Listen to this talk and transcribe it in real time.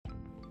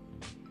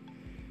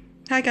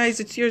Hi guys,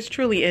 it's yours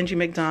truly, Angie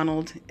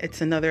McDonald.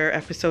 It's another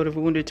episode of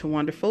Wounded to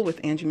Wonderful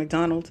with Angie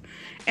McDonald,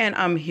 and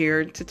I'm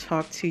here to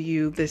talk to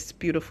you this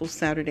beautiful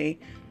Saturday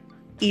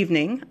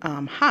evening,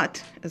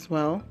 hot as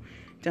well,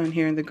 down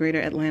here in the greater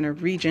Atlanta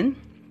region.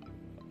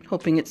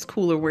 Hoping it's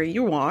cooler where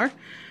you are,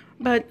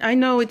 but I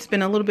know it's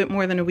been a little bit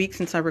more than a week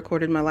since I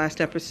recorded my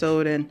last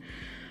episode, and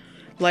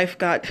life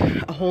got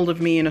a hold of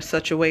me in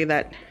such a way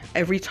that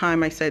every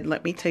time I said,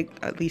 let me take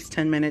at least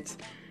 10 minutes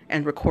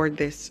and record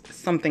this,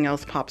 something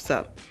else pops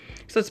up.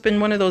 So it's been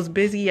one of those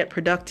busy yet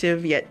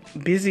productive yet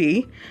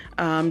busy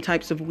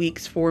types of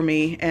weeks for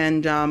me.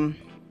 And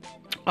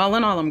all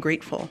in all, I'm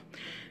grateful.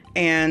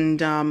 And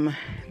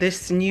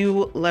this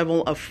new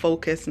level of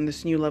focus and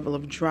this new level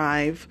of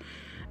drive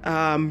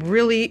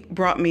really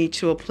brought me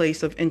to a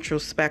place of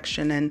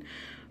introspection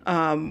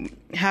and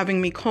having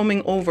me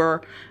combing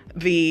over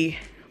the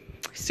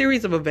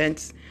series of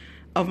events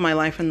of my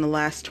life in the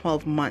last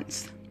 12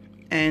 months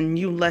and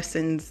new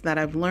lessons that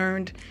I've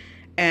learned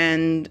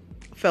and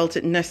felt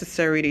it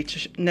necessary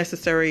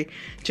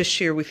to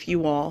share with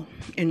you all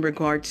in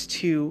regards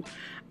to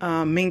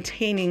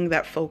maintaining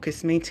that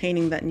focus,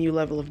 maintaining that new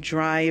level of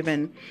drive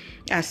and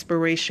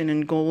aspiration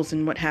and goals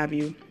and what have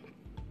you.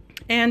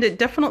 And it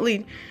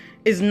definitely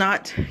is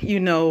not,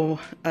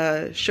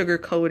 a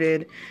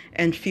sugar-coated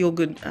and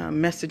feel-good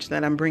message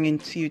that I'm bringing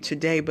to you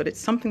today, but it's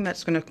something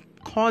that's going to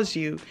cause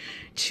you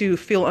to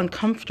feel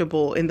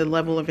uncomfortable in the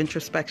level of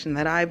introspection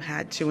that I've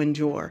had to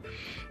endure,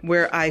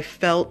 where I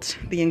felt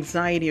the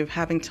anxiety of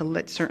having to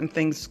let certain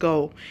things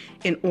go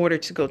in order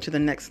to go to the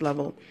next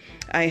level.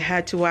 I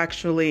had to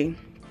actually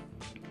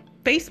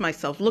face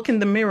myself, look in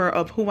the mirror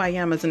of who I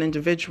am as an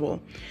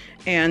individual,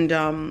 and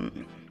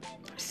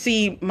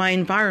see my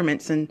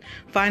environments and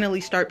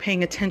finally start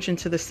paying attention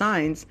to the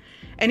signs.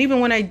 And even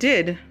when I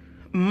did,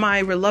 my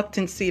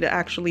reluctancy to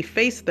actually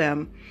face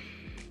them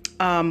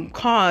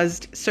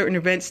caused certain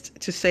events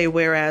to say,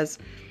 whereas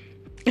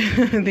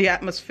the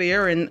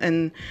atmosphere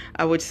and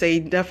I would say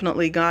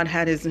definitely God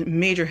had his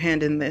major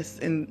hand in this,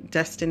 in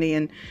destiny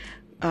and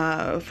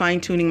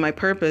fine-tuning my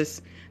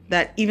purpose,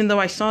 that even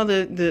though I saw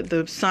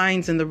the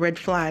signs and the red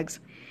flags,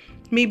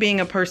 me being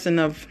a person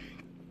of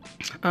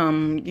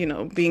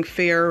being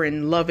fair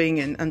and loving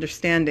and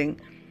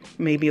understanding,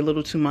 maybe a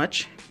little too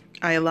much,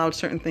 I allowed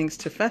certain things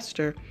to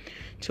fester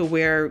to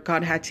where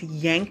God had to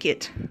yank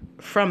it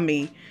from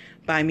me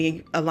by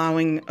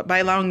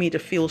allowing me to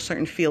feel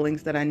certain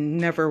feelings that I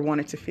never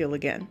wanted to feel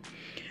again.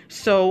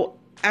 So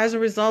as a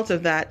result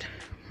of that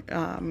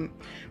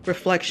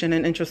reflection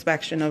and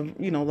introspection of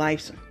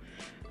life's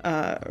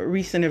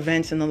recent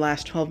events in the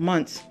last 12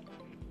 months,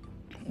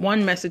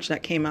 one message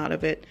that came out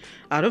of it,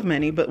 out of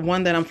many, but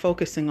one that I'm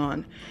focusing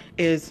on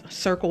is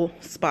circle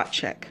spot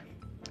check.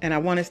 And I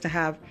want us to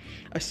have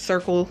a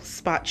circle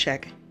spot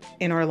check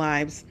in our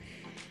lives.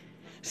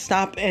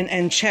 Stop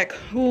and check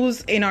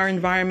who's in our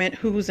environment,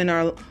 who's in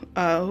our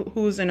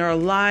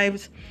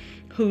lives,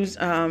 who's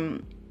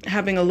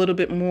having a little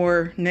bit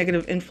more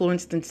negative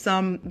influence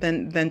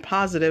than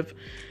positive,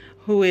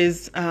 who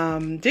is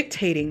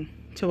dictating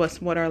to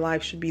us what our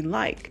lives should be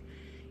like,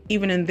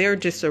 even in their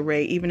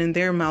disarray, even in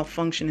their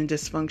malfunction and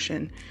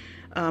dysfunction,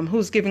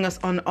 who's giving us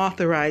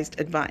unauthorized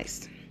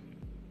advice,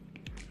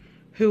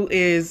 who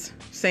is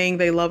saying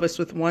they love us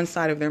with one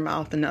side of their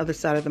mouth and the other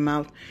side of the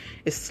mouth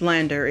is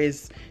slander,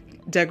 is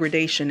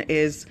degradation,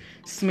 is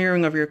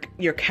smearing of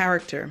your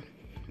character.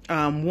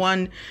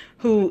 One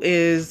who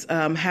is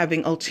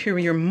having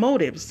ulterior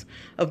motives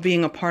of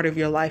being a part of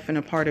your life and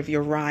a part of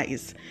your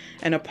rise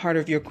and a part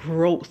of your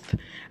growth.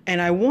 And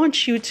I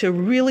want you to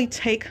really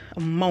take a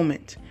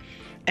moment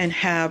and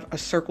have a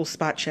circle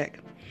spot check.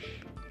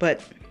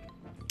 But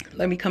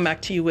let me come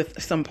back to you with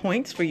some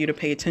points for you to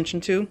pay attention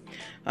to.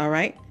 All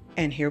right.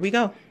 And here we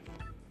go.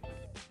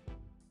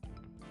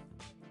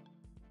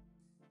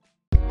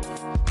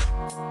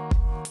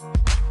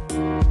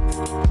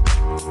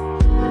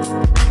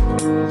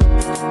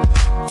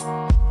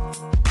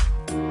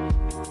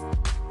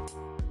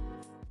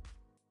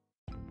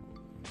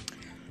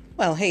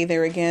 Well, hey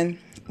there again.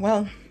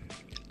 Well,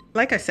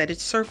 like I said,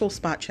 it's circle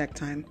spot check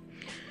time.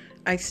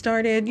 I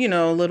started,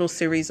 a little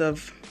series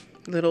of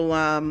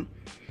little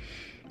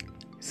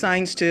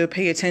signs to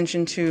pay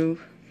attention to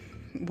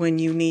when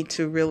you need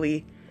to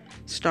really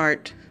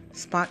start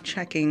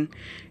checking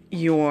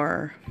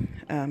your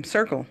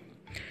circle.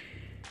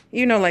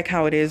 Like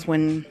how it is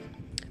when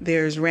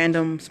there's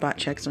random spot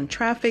checks on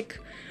traffic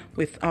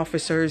with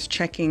officers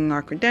checking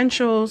our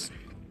credentials,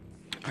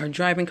 our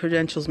driving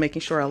credentials,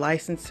 making sure our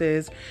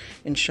licenses,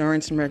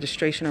 insurance, and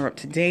registration are up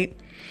to date.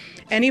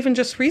 And even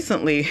just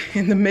recently,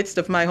 in the midst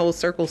of my whole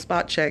circle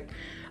spot check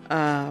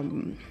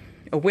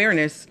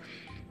awareness,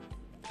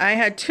 I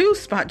had 2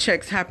 spot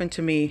checks happen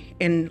to me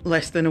in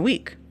less than a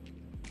week.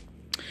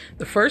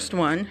 The first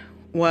one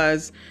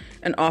was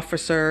an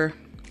officer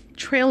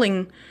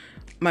trailing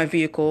my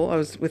vehicle. I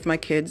was with my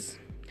kids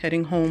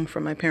heading home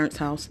from my parents'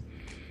 house,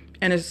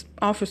 and his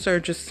officer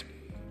just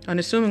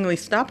unassumingly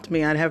stopped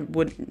me.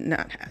 Would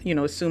not,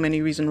 assume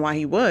any reason why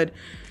he would,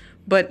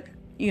 but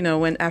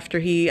when after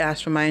he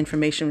asked for my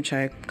information, which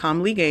I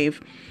calmly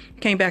gave,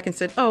 came back and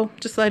said, "Oh,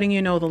 just letting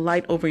you know the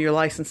light over your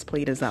license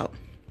plate is out."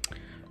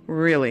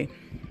 Really?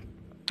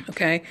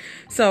 Okay.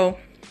 So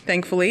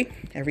thankfully,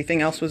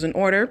 everything else was in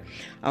order.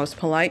 I was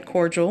polite,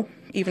 cordial,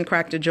 even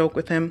cracked a joke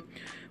with him,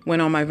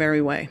 went on my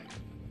merry way.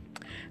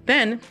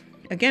 Then,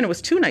 again, it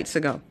was 2 nights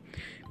ago.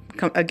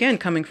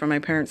 Coming from my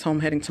parents' home,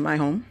 heading to my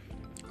home.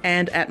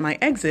 And at my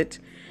exit,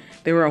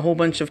 there were a whole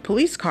bunch of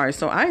police cars.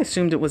 So I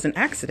assumed it was an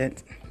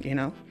accident,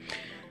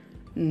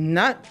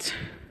 Not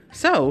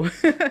so.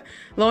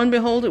 Lo and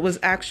behold, it was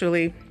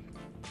actually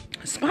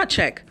a spot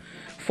check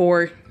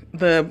for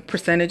the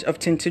percentage of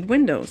tinted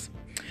windows.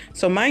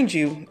 So mind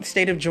you, the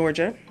state of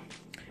Georgia,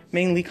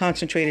 mainly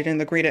concentrated in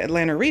the greater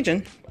Atlanta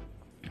region,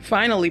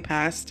 finally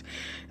passed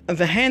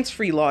the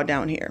hands-free law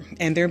down here.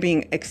 And they're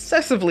being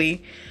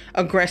excessively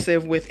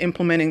aggressive with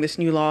implementing this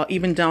new law,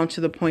 even down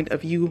to the point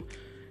of you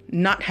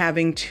not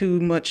having too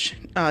much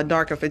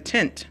dark of a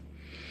tint.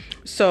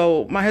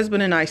 So my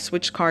husband and I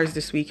switched cars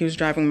this week. He was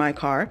driving my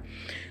car.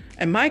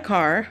 And my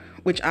car,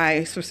 which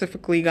I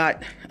specifically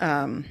got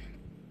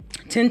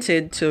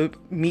tinted to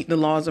meet the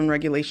laws and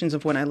regulations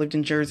of when I lived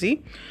in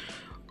Jersey,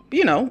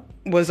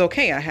 was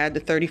okay. I had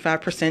the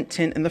 35%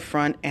 tint in the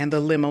front and the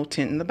limo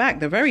tint in the back.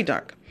 They're very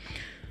dark.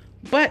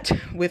 But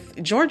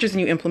with Georgia's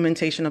new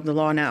implementation of the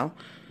law now,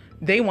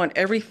 they want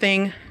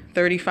everything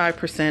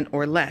 35%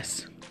 or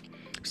less.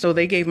 So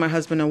they gave my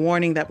husband a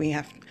warning that we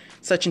have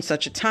such and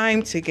such a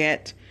time to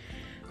get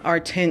our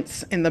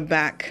tints in the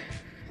back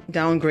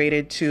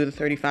downgraded to the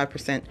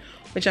 35%,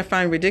 which I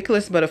find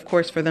ridiculous. But of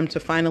course, for them to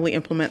finally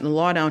implement the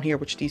law down here,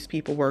 which these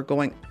people were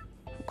going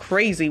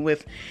crazy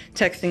with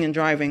texting and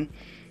driving,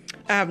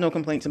 I have no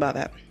complaints about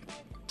that.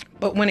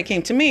 But when it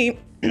came to me,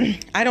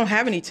 I don't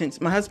have any tints.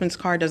 My husband's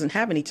car doesn't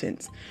have any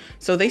tints.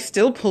 So they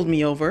still pulled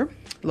me over,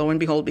 lo and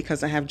behold,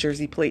 because I have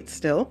Jersey plates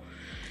still,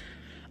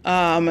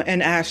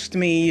 and asked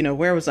me,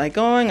 where was I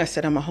going? I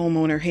said, I'm a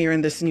homeowner here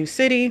in this new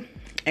city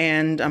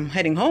and I'm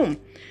heading home.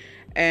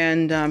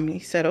 And he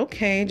said,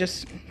 okay,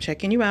 just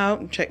checking you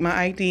out, checked my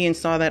ID and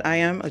saw that I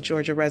am a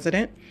Georgia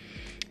resident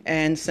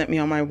and sent me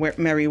on my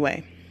merry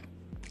way.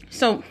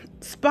 So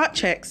spot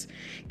checks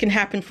can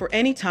happen for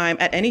any time,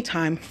 at any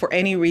time, for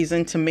any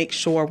reason, to make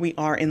sure we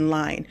are in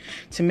line,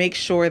 to make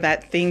sure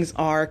that things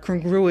are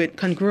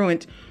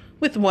congruent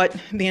with what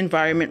the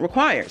environment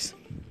requires.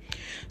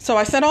 So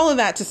I said all of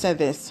that to say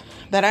this,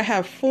 that I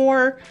have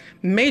 4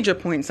 major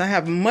points. I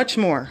have much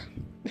more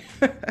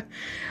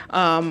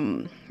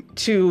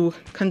to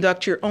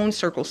conduct your own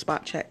circle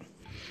spot check,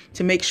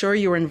 to make sure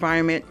your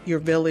environment, your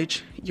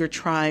village, your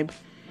tribe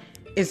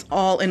is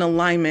all in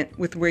alignment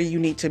with where you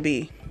need to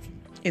be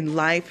in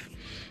life,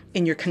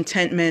 in your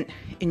contentment,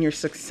 in your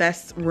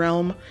success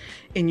realm,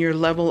 in your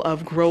level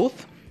of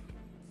growth.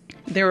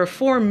 There are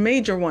 4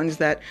 major ones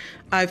that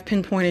I've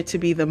pinpointed to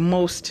be the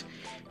most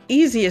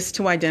easiest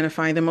to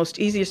identify, the most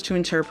easiest to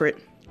interpret,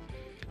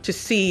 to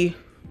see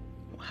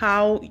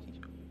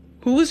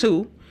who is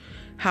who,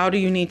 how do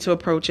you need to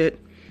approach it,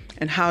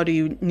 and how do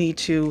you need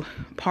to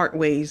part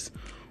ways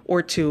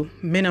or to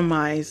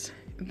minimize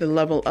the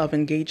level of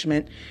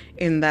engagement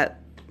in that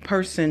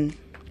person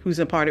who's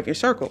a part of your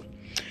circle.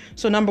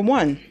 So number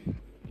 1,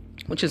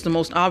 which is the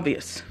most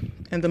obvious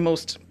and the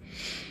most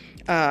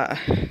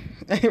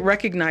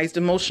recognized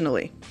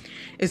emotionally,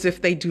 is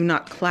if they do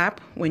not clap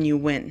when you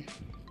win.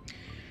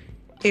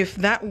 If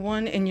that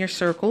one in your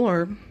circle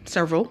or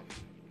several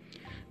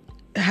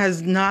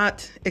has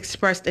not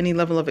expressed any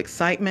level of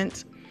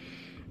excitement,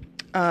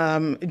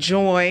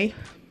 joy,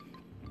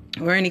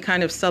 or any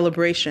kind of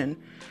celebration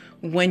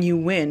when you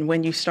win,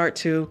 when you start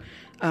to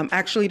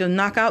actually to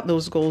knock out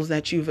those goals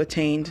that you've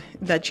attained,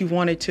 that you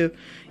wanted to,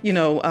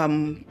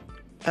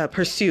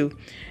 pursue.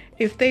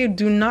 If they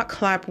do not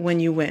clap when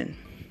you win,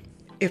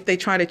 if they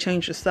try to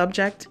change the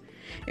subject,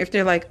 if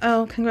they're like,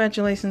 oh,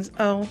 congratulations,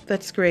 oh,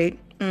 that's great,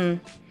 and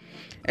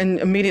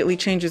immediately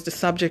changes the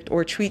subject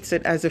or treats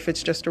it as if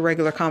it's just a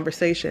regular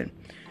conversation,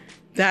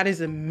 that is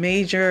a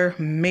major,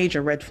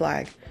 major red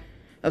flag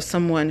of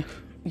someone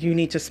you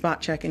need to spot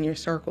check in your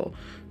circle.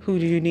 Who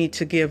do you need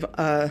to give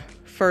a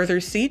further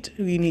seat?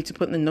 Who you need to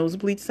put in the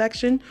nosebleed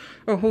section?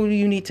 Or who do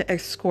you need to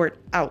escort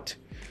out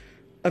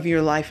of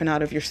your life and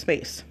out of your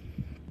space?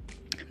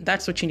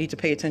 That's what you need to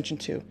pay attention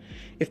to.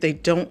 If they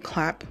don't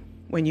clap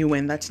when you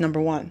win, that's number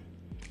 1.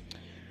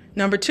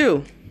 Number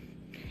 2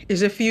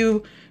 is if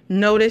you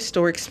noticed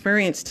or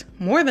experienced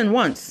more than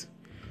once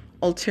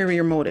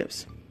ulterior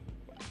motives.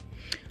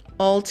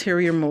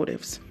 Ulterior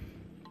motives.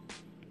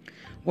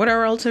 What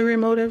are ulterior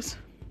motives?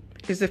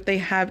 Is if they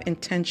have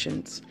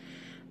intentions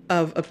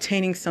of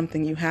obtaining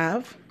something you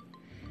have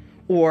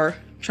or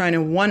trying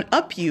to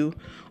one-up you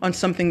on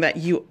something that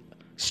you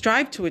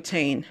strive to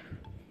attain.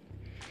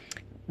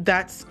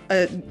 That's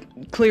a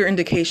clear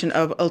indication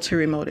of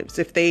ulterior motives.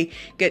 If they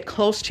get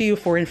close to you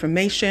for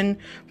information,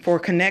 for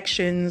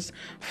connections,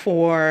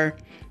 for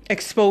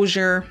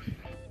exposure,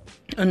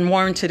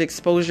 unwarranted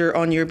exposure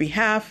on your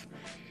behalf,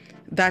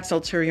 that's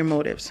ulterior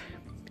motives.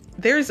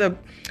 There's a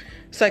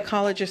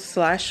psychologist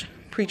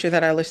 / preacher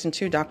that I listen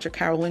to, Dr.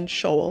 Carolyn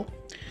Scholl,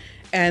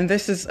 And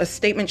this is a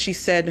statement she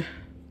said,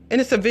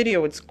 and it's a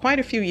video. It's quite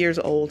a few years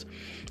old.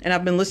 And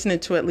I've been listening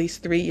to at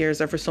least 3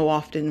 years every so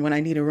often when I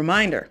need a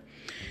reminder.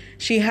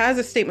 She has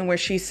a statement where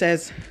she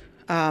says,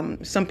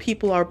 some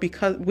people are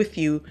with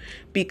you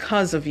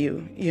because of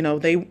you. You know,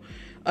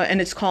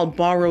 and it's called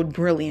borrowed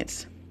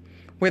brilliance,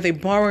 where they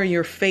borrow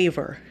your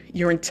favor,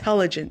 your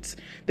intelligence,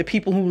 the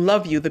people who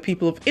love you, the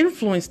people of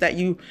influence that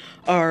you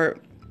are,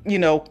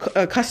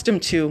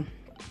 accustomed to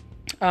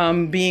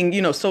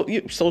being,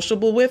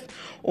 sociable with,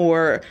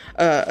 or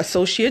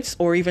associates,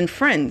 or even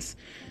friends.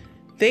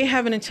 They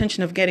have an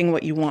intention of getting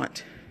what you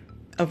want,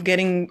 of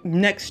getting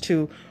next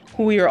to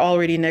who you're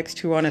already next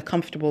to on a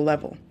comfortable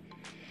level.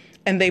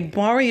 And they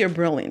borrow your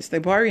brilliance, they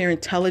borrow your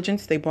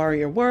intelligence, they borrow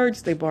your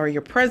words, they borrow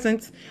your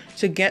presence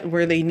to get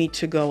where they need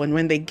to go. And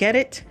when they get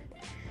it,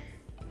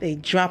 they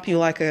drop you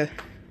like a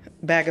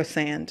bag of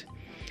sand.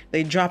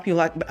 They drop you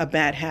like a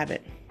bad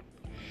habit.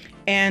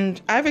 And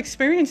I've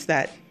experienced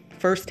that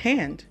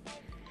firsthand.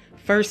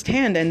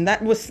 And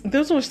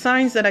those were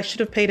signs that I should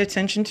have paid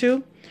attention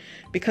to,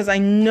 because I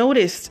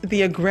noticed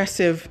the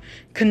aggressive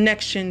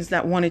connections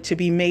that wanted to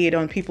be made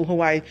on people who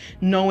I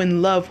know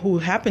and love, who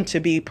happen to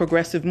be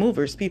progressive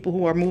movers, people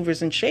who are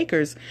movers and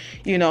shakers,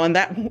 and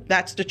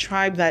that's the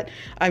tribe that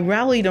I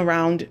rallied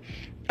around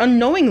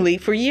unknowingly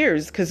for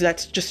years, because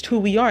that's just who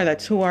we are.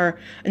 That's who our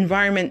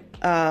environment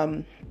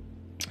brought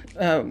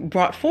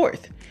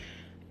forth.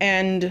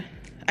 And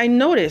I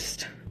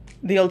noticed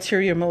the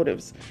ulterior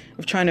motives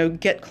of trying to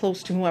get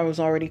close to who I was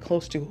already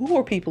close to, who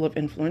are people of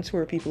influence, who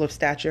are people of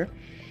stature,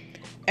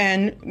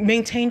 and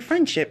maintain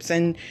friendships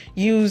and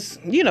use,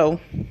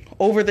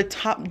 over the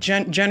top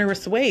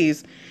generous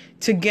ways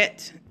to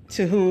get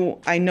to who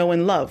I know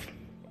and love.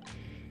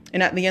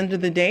 And at the end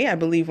of the day, I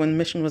believe when the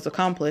mission was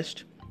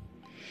accomplished,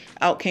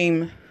 out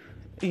came,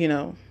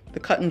 the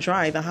cut and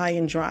dry, the high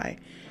and dry,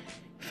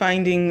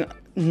 finding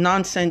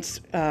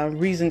nonsense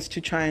reasons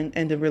to try and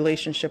end a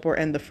relationship or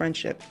end the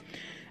friendship.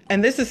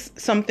 And this is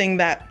something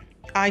that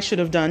I should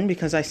have done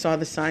because I saw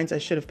the signs. I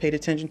should have paid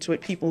attention to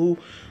it. People who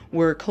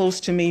were close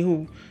to me,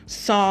 who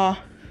saw,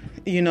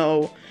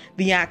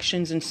 the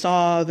actions and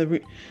saw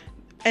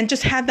and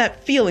just had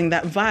that feeling,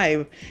 that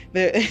vibe.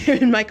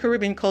 In my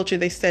Caribbean culture,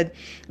 they said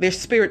their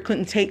spirit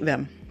couldn't take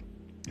them,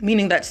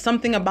 meaning that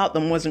something about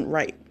them wasn't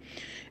right.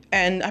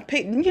 And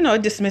I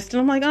dismissed it.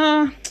 I'm like,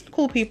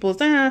 cool people.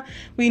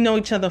 We know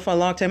each other for a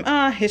long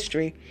time.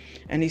 History.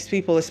 And these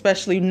people,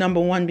 especially number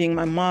one being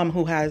my mom,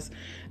 who has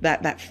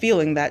that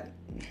feeling, that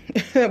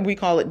we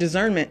call it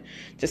discernment,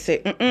 to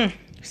say,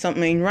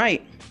 something ain't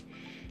right.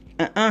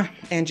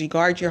 Angie,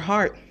 guard your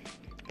heart,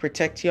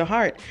 protect your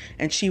heart.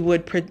 And she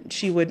would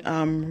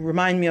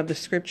remind me of the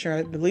scripture,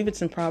 I believe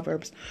it's in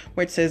Proverbs,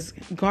 where it says,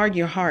 guard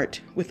your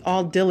heart with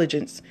all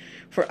diligence,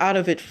 for out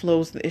of it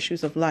flows the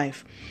issues of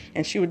life.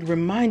 And she would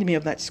remind me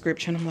of that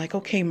scripture. And I'm like,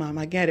 okay, Mom,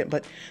 I get it.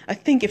 But I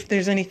think if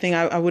there's anything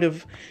I would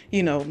have,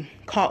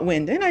 caught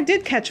wind. And I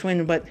did catch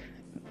wind, but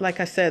like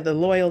I said, the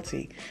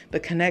loyalty, the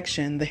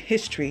connection, the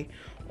history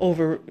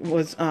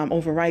was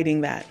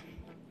overriding that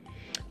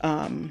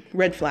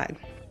red flag.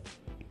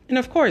 And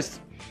of course,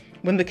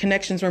 when the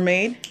connections were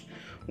made,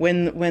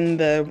 when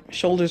the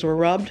shoulders were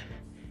rubbed,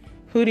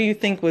 who do you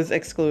think was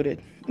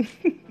excluded?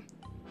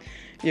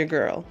 Your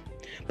girl.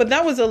 But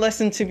that was a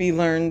lesson to be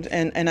learned,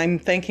 and I'm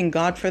thanking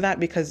God for that,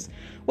 because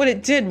what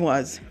it did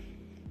was,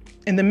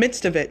 in the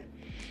midst of it,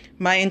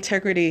 my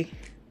integrity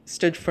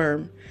stood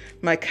firm.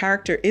 My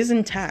character is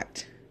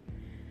intact.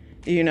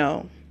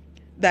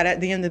 That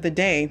at the end of the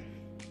day,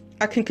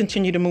 I can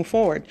continue to move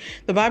forward.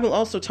 The Bible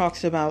also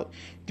talks about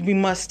we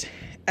must,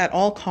 at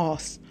all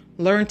costs,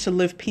 learn to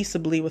live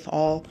peaceably with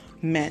all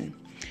men.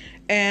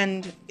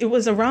 And it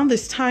was around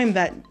this time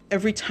that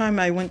every time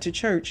I went to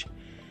church,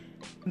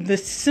 the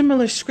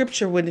similar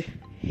scripture would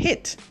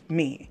hit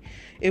me.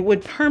 It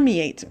would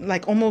permeate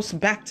like almost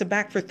back to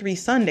back for 3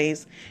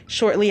 Sundays.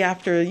 Shortly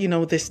after,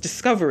 this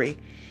discovery,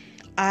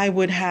 I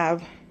would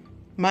have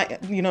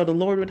the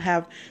Lord would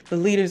have the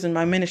leaders in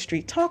my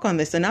ministry talk on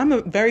this. And I'm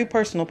a very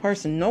personal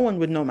person. No one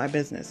would know my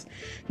business.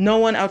 No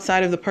one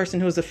outside of the person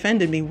who has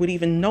offended me would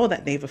even know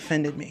that they've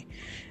offended me,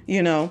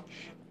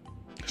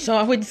 So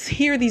I would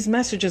hear these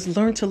messages,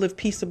 learn to live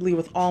peaceably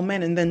with all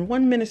men. And then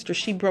one minister,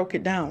 she broke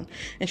it down.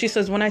 And she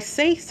says, when I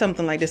say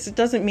something like this, it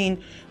doesn't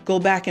mean go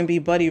back and be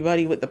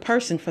buddy-buddy with the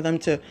person for them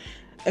to,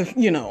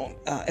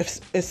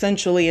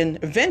 essentially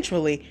and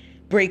eventually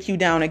break you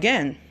down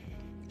again.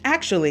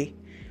 Actually,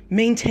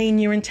 maintain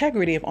your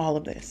integrity of all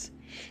of this.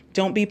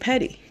 Don't be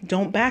petty.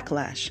 Don't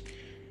backlash.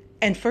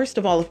 And first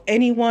of all, if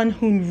anyone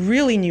who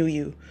really knew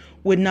you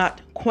would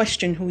not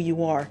question who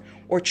you are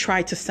or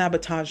try to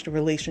sabotage the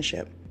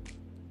relationship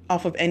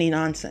off of any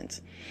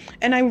nonsense.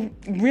 And I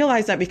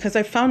realized that because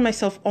I found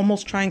myself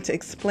almost trying to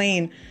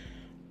explain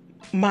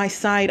my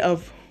side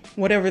of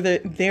whatever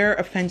their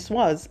offense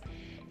was.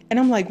 And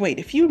I'm like, wait,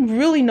 if you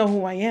really know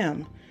who I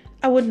am,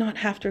 I would not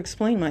have to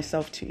explain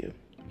myself to you.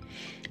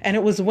 And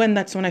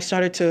that's when I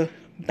started to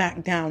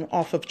back down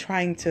off of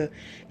trying to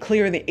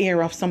clear the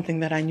air off something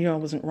that I knew I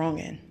wasn't wrong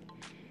in.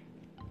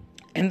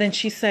 And then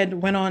she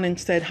went on and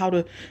said how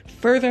to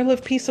further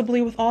live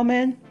peaceably with all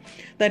men.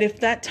 That if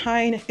that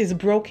tie is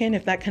broken,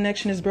 if that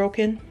connection is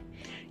broken,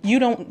 you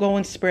don't go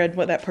and spread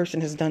what that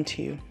person has done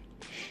to you.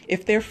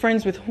 If they're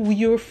friends with who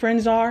your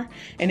friends are,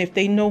 and if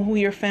they know who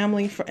your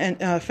family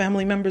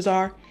members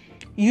are,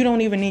 you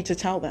don't even need to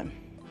tell them.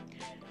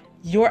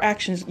 Your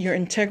actions, your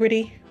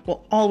integrity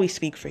will always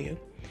speak for you.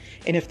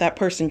 And if that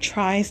person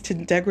tries to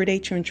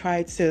degrade you and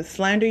tries to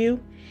slander you,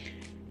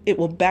 it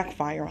will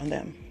backfire on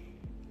them,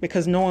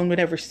 because no one would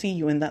ever see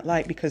you in that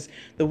light, because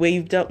the way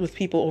you've dealt with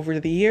people over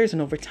the years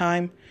and over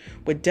time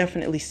would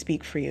definitely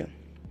speak for you.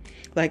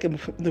 Like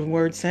the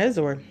word says,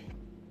 or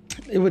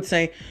it would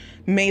say,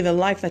 may the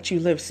life that you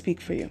live speak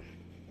for you.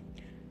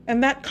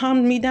 And that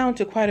calmed me down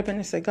to quite a bit. And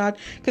I said, God,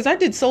 because I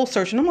did soul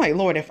searching. I'm like,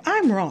 Lord, if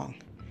I'm wrong,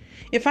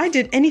 if I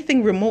did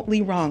anything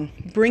remotely wrong,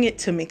 bring it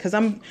to me. Because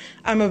I'm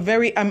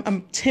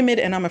timid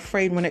and I'm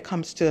afraid when it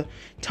comes to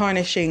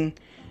tarnishing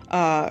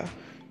my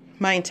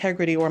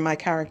integrity or my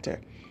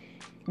character.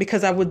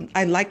 Because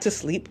I like to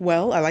sleep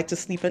well. I like to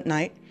sleep at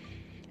night.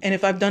 And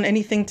if I've done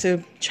anything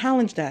to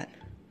challenge that,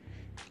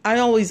 I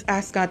always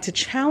ask God to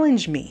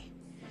challenge me,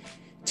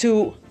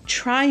 to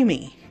try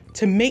me,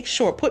 to make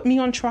sure, put me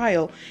on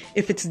trial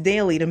if it's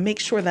daily, to make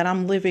sure that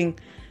I'm living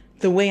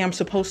the way I'm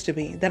supposed to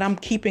be, that I'm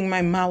keeping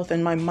my mouth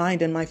and my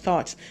mind and my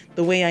thoughts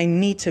the way I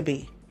need to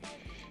be.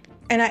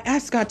 And I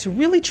ask God to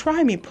really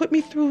try me, put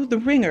me through the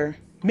ringer,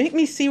 make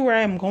me see where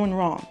I am going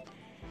wrong.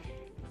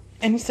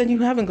 And he said, you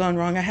haven't gone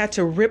wrong. I had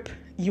to rip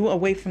you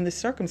away from this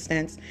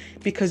circumstance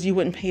because you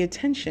wouldn't pay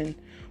attention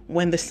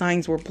when the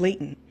signs were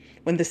blatant,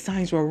 when the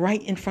signs were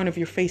right in front of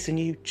your face and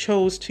you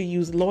chose to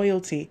use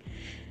loyalty,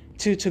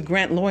 to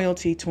grant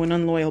loyalty to an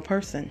unloyal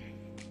person.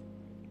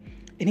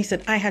 And he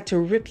said, I had to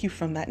rip you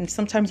from that. And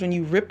sometimes when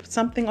you rip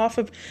something off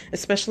of,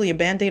 especially a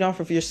Band-Aid off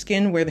of your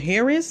skin where the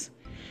hair is,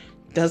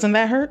 doesn't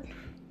that hurt?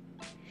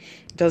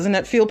 Doesn't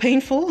that feel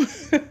painful?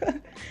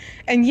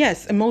 And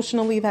yes,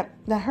 emotionally that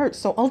hurts.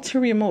 So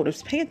ulterior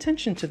motives, pay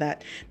attention to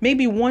that.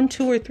 Maybe 1,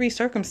 2, or 3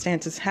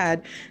 circumstances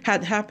had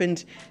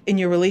happened in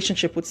your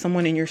relationship with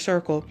someone in your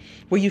circle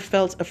where you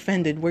felt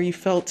offended, where you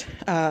felt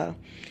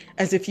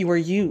as if you were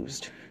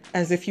used,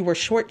 as if you were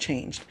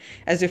shortchanged,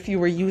 as if you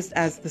were used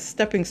as the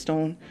stepping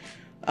stone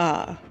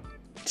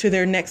to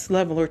their next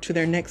level or to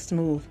their next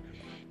move.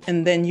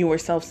 And then you were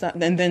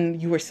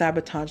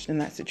sabotaged in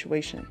that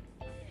situation.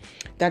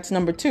 That's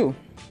number 2.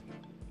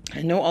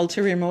 I know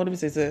ulterior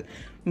motives is a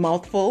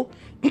mouthful,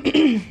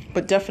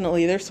 but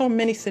definitely there's so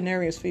many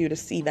scenarios for you to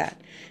see that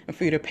and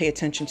for you to pay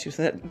attention to.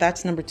 So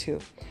that's number 2.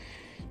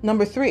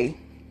 Number 3,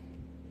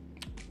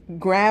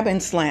 grab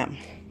and slam,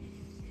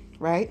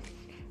 right?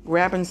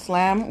 Grab and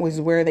slam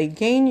was where they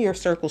gain your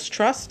circle's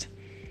trust,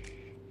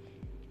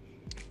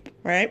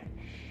 right?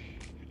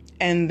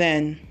 And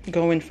then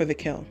go in for the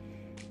kill.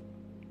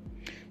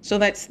 So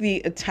that's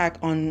the attack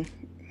on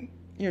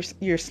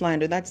your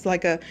slander. That's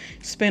like a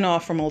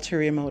spin-off from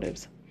ulterior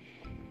motives.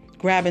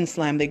 Grab and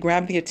slam. They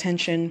grab the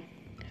attention,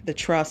 the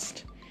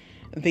trust,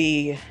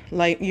 the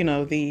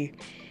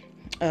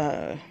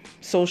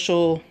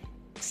social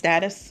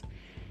status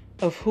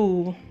of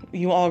who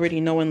you already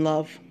know and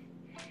love,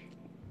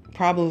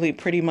 probably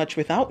pretty much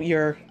without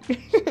your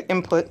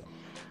input,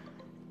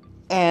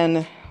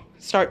 and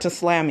start to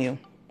slam you,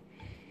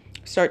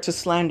 start to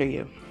slander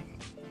you.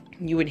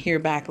 You would hear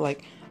back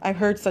like, I've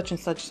heard such and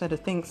such said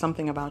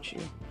something about you,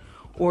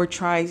 or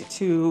try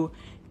to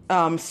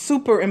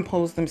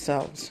superimpose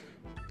themselves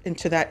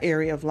into that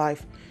area of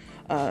life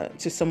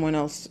to someone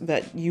else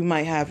that you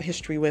might have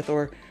history with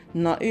or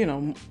not,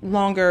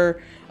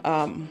 longer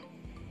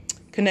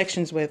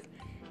connections with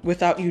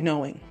without you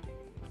knowing.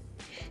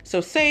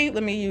 So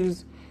let me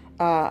use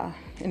an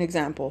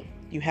example.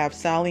 You have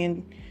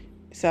Sally,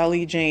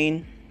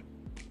 Jane,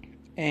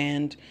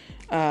 and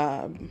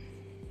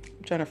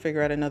trying to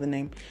figure out another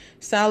name.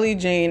 Sally,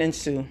 Jane, and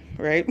Sue,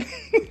 right?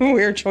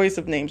 Weird choice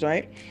of names,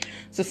 right?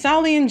 So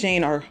Sally and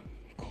Jane are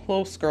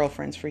close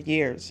girlfriends for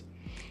years,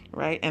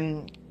 right?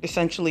 And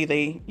essentially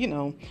they,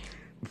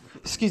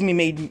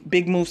 made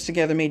big moves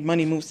together, made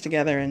money moves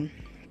together, and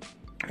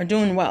are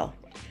doing well.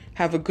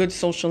 Have a good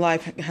social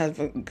life, have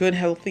a good,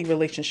 healthy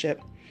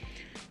relationship.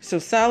 So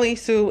Sally,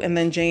 Sue, and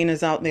then Jane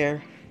is out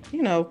there,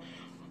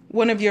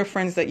 one of your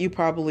friends that you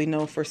probably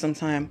know for some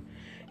time.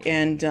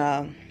 And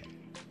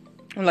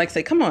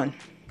say, come on,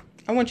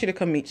 I want you to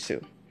come meet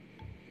Sue.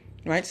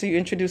 Right? So you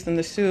introduce them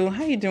to Sue.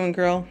 How you doing,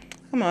 girl?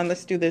 Come on,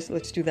 let's do this,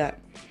 let's do that.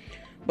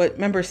 But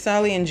remember,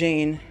 Sally and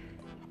Jane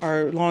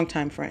are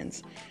longtime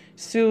friends.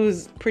 Sue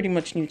is pretty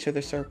much new to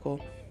the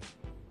circle.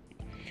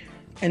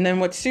 And then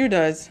what Sue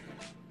does,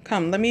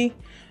 let me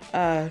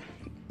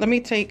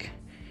take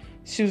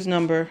Sue's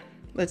number.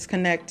 Let's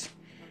connect.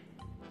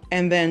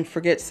 And then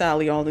forget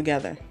Sally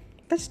altogether.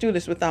 Let's do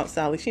this without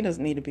Sally. She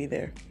doesn't need to be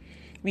there.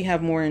 We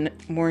have more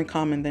in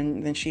common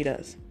than she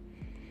does.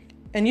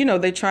 And,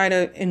 they try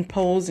to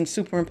impose and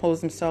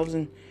superimpose themselves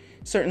in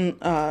certain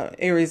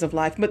areas of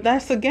life. But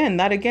that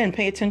again,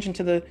 pay attention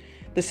to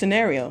the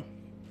scenario.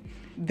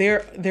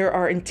 There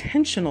are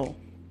intentional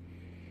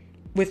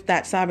with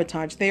that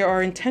sabotage. They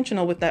are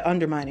intentional with that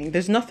undermining.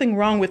 There's nothing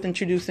wrong with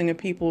introducing a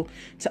people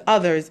to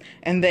others,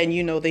 and then,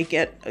 they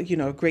get,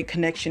 a great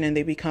connection, and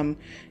they become,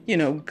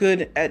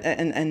 good at,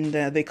 and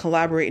they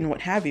collaborate and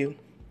what have you.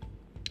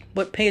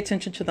 But pay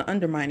attention to the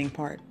undermining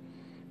part,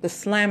 the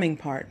slamming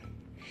part.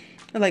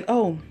 They're like,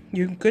 oh,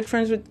 you're good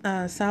friends with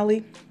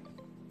Sally?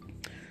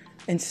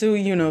 And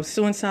Sue,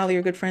 Sue and Sally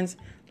are good friends.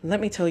 Let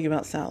me tell you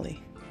about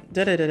Sally.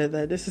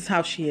 Da-da-da-da-da. This is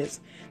how she is.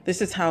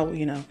 This is how,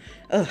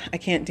 I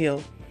can't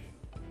deal.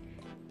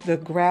 The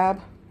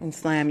grab and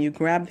slam. You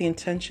grab the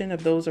attention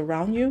of those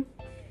around you,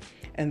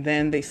 and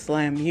then they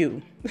slam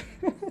you.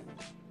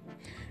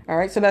 All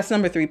right, so that's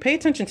number 3. Pay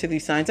attention to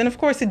these signs. And of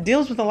course, it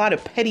deals with a lot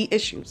of petty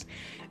issues.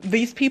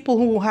 These people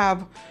who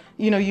have,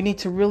 you need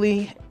to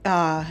really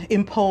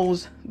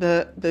impose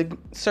the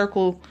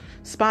circle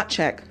spot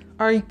check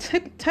are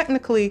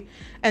technically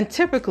and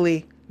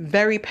typically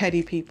very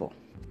petty people.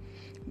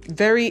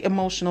 Very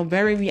emotional,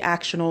 very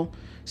reactional,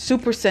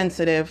 super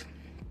sensitive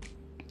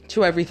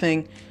to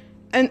everything.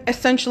 And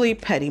essentially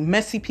petty,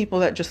 messy people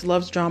that just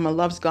loves drama,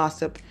 loves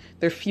gossip.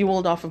 They're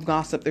fueled off of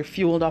gossip. They're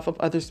fueled off of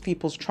other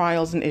people's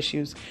trials and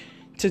issues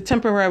to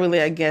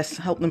temporarily, I guess,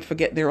 help them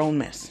forget their own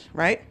mess,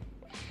 right?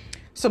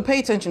 So pay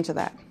attention to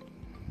that.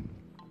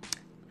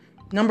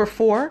 Number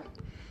 4,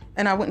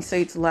 and I wouldn't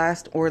say it's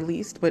last or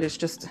least, but it's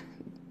just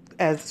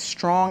as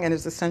strong and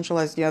as essential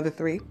as the other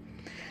 3.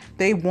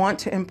 They want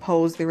to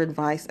impose their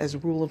advice as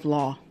rule of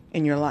law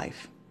in your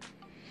life.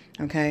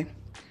 Okay?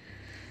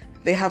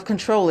 They have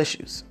control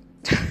issues.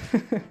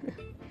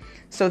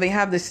 So they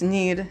have this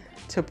need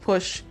to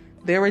push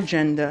their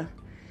agenda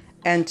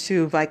and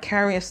to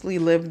vicariously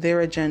live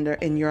their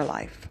agenda in your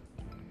life.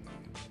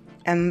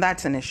 And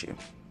that's an issue.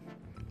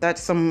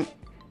 That's some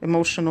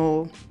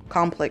emotional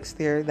complex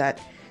there that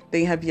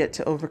they have yet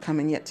to overcome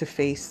and yet to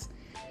face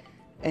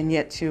and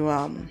yet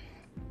to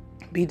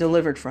be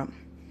delivered from.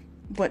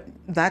 But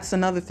that's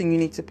another thing you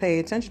need to pay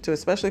attention to,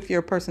 especially if you're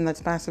a person that's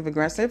passive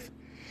aggressive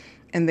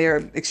and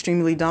they're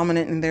extremely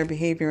dominant in their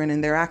behavior and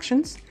in their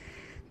actions.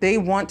 They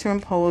want to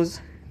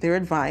impose their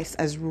advice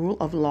as rule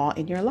of law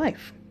in your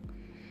life.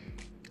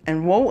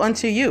 And woe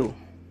unto you,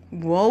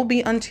 woe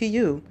be unto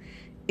you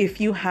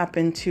if you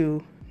happen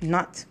to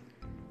not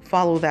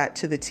follow that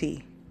to the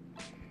T,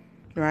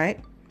 right?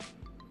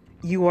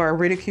 You are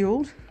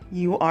ridiculed.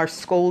 You are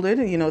scolded.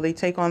 They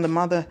take on the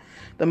mother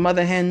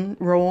hen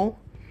role,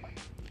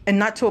 and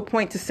not to a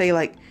point to say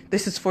like,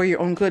 this is for your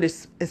own good.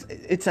 It's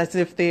as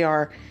if they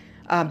are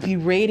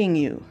berating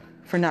you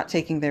for not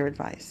taking their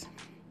advice.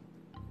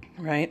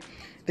 Right?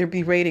 They're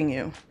berating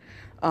you.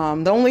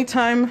 The only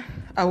time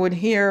I would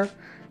hear,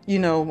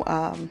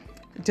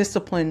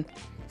 discipline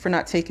for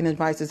not taking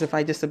advice is if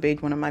I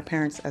disobeyed one of my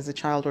parents as a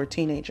child or a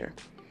teenager.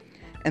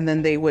 And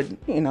then they would,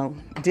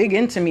 dig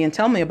into me and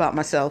tell me about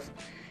myself,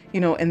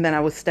 and then I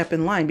would step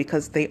in line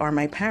because they are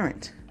my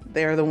parent.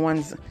 They're the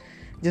ones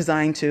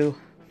designed to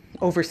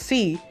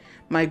oversee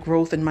my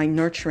growth and my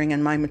nurturing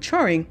and my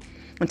maturing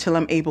until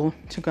I'm able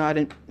to go out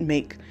and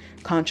make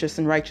conscious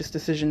and righteous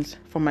decisions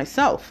for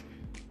myself.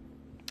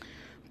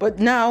 But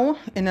now,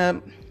 in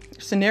a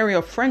scenario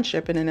of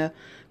friendship and in a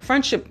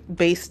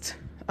friendship-based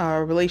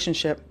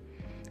relationship,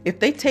 if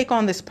they take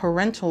on this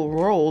parental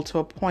role to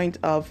a point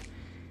of,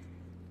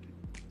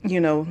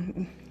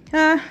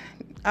 I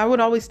would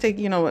always take,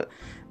 a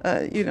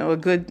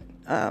good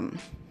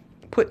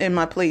put in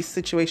my place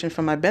situation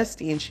from my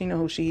bestie, and she knows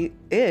who she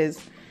is,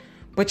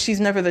 but she's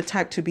never the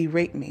type to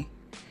berate me.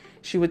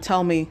 She would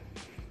tell me,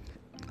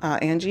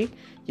 Angie,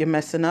 you're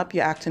messing up,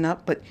 you're acting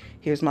up, but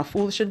here's my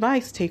foolish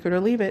advice. Take it or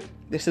leave it.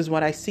 This is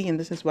what I see, and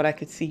this is what I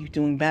could see you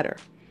doing better.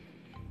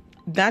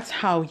 That's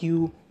how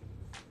you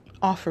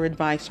offer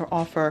advice or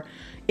offer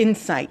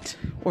insight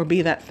or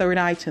be that third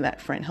eye to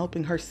that friend,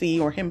 helping her see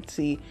or him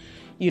see,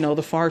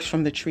 the forest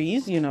from the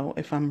trees.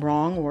 If I'm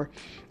wrong or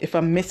if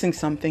I'm missing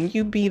something,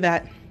 you be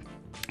that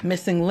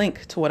missing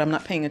link to what I'm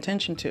not paying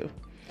attention to.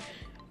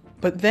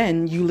 But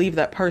then you leave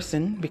that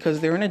person,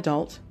 because they're an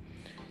adult,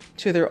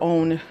 to their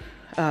own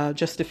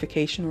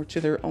justification or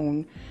to their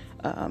own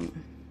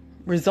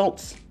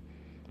results,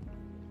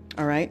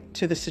 all right,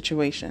 to the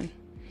situation.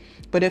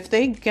 But if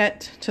they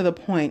get to the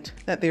point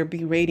that they're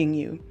berating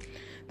you,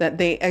 that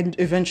they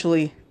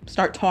eventually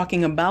start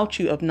talking about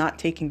you of not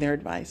taking their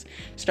advice,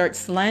 start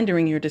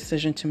slandering your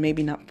decision to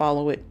maybe not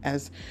follow it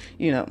as,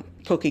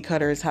 cookie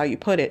cutter is how you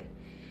put it,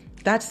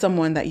 that's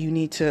someone that you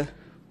need to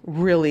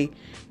really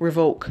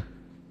revoke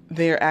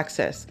their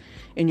access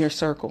in your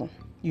circle.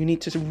 You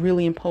need to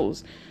really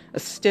impose a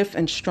stiff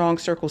and strong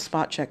circle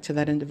spot check to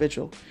that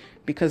individual,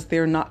 because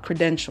they're not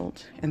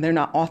credentialed and they're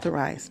not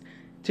authorized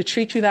to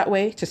treat you that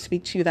way, to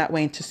speak to you that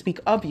way, and to speak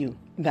of you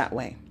that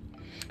way.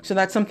 So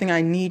that's something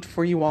I need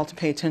for you all to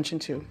pay attention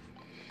to.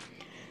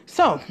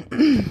 So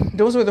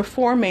those are the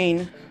 4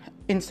 main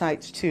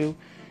insights to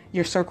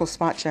your circle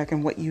spot check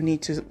and what you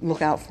need to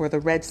look out for: the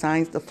red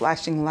signs, the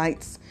flashing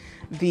lights,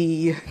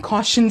 the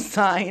caution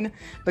sign,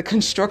 the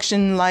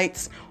construction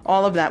lights,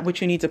 all of that,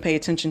 which you need to pay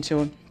attention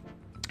to.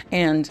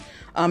 And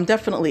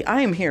definitely,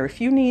 I am here.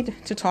 If you need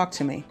to talk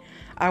to me,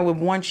 I would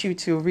want you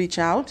to reach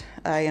out.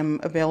 I am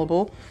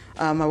available.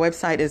 My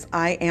website is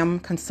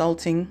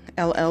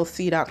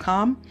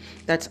iamconsultingllc.com.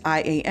 That's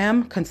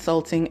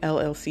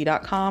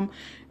iamconsultingllc.com.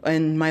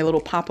 And my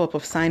little pop-up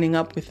of signing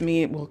up with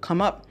me, it will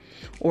come up.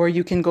 Or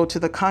you can go to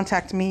the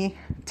Contact Me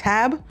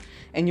tab,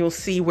 and you'll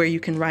see where you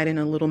can write in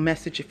a little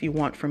message if you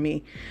want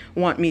me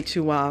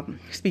to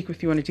speak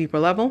with you on a deeper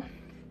level.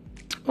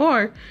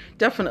 Or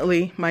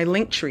definitely my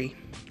Linktree.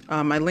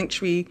 My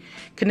Linktree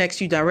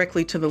connects you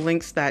directly to the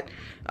links that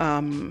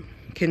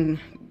can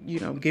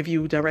give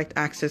you direct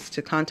access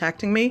to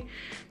contacting me.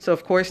 So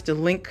of course, the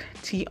link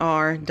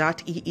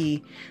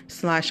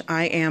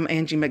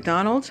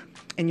tr.ee/IamAngieMcDonald,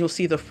 and you'll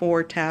see the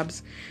 4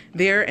 tabs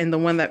there, and the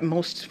one that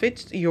most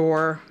fits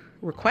your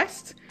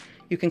request,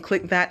 you can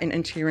click that and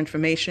enter your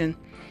information,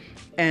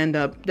 and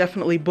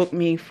definitely book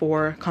me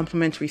for a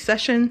complimentary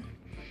session.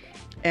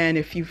 And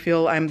if you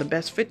feel I'm the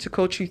best fit to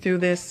coach you through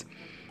this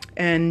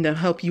and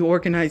help you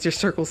organize your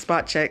circle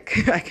spot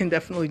check, I can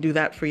definitely do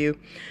that for you.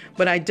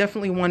 But I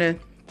definitely want to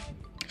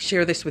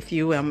share this with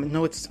you. I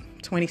know it's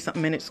 20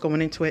 something minutes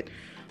going into it,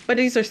 but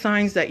these are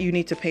signs that you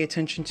need to pay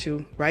attention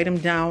to. Write them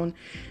down,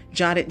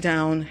 jot it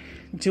down,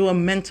 do a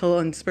mental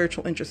and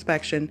spiritual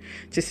introspection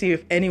to see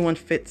if anyone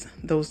fits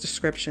those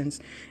descriptions,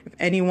 if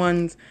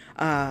anyone's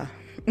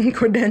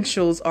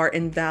credentials are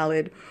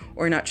invalid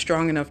or not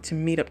strong enough to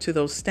meet up to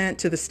those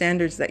to the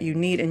standards that you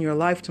need in your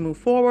life to move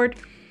forward.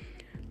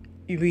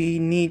 We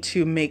need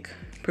to make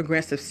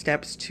progressive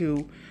steps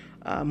to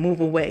move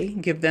away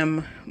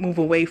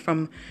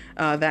from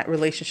that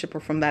relationship or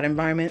from that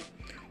environment,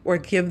 or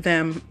give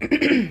them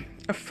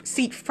a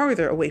seat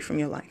further away from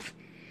your life.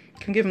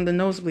 You can give them the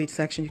nosebleed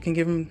section. You can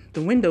give them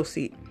the window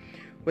seat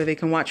where they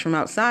can watch from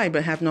outside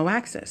but have no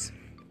access.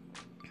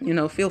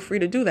 Feel free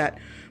to do that.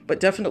 But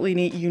definitely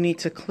you need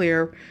to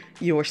clear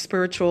your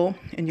spiritual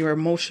and your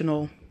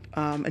emotional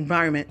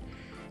environment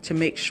to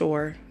make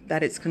sure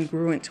that it's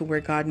congruent to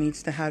where God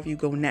needs to have you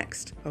go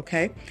next.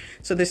 Okay?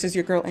 So this is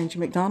your girl, Angie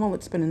McDonald.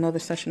 It's been another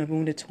session of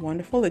Wounded to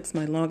Wonderful. It's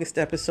my longest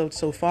episode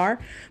so far,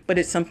 but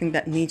it's something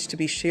that needs to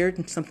be shared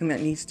and something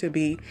that needs to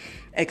be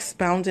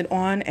expounded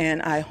on.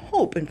 And I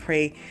hope and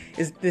pray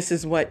this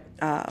is what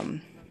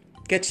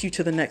gets you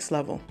to the next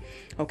level.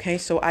 Okay?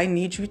 So I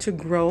need you to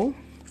grow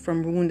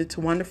from Wounded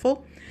to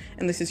Wonderful.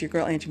 And this is your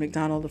girl, Angie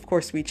McDonald. Of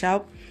course, reach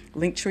out.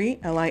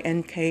 Linktree,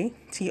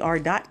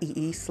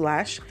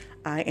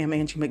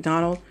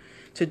 linktr.ee/IamAngieMcDonald,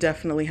 to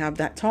definitely have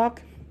that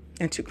talk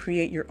and to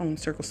create your own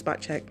circle spot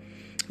check.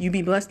 You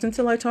be blessed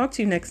until I talk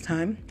to you next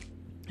time.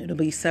 It'll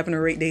be 7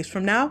 or 8 days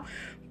from now,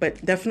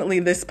 but definitely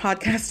this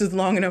podcast is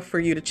long enough for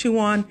you to chew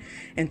on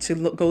and to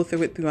go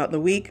through it throughout the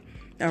week.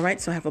 All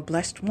right, so have a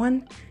blessed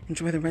one.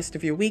 Enjoy the rest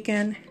of your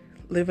weekend.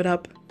 Live it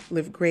up.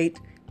 Live great.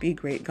 Be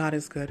great. God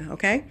is good.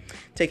 Okay?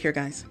 Take care,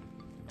 guys.